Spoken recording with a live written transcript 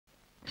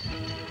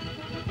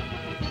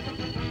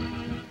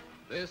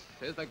This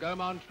is the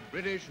Gaumont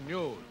British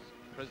News,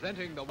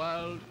 presenting the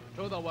world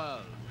to the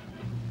world.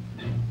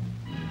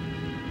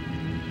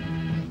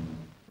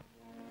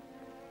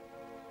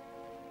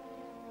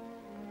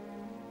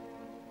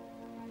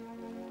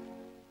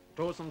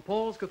 To St.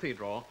 Paul's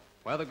Cathedral,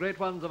 where the great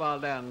ones of our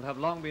land have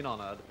long been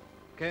honored,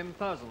 came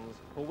thousands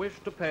who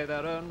wished to pay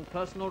their own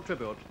personal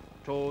tribute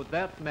to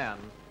that man,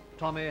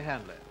 Tommy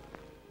Handley.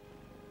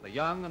 The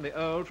young and the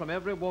old from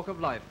every walk of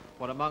life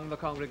were among the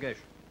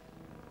congregation.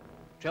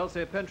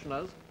 Chelsea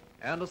pensioners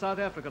and a South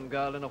African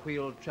girl in a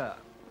wheeled chair.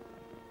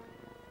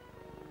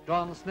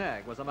 John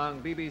Snagg was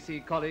among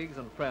BBC colleagues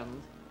and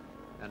friends,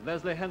 and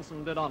Leslie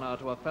Henson did honor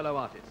to a fellow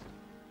artist.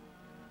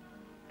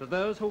 To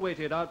those who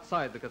waited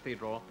outside the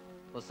cathedral,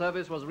 the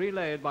service was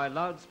relayed by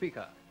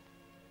loudspeaker,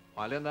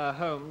 while in their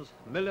homes,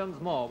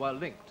 millions more were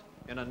linked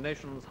in a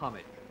nation's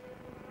homage.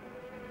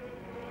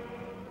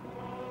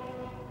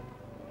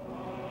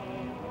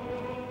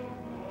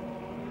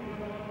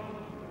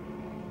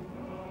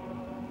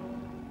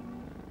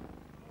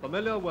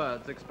 Familiar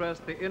words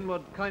expressed the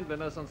inward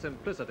kindliness and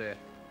simplicity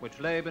which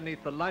lay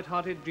beneath the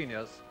light-hearted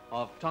genius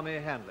of Tommy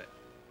Handley.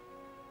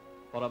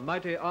 For a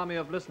mighty army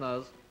of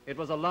listeners, it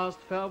was a last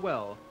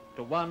farewell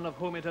to one of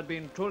whom it had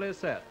been truly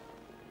said,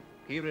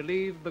 "He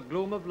relieved the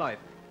gloom of life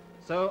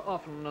so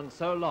often and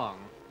so long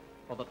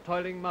for the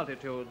toiling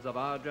multitudes of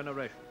our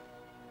generation."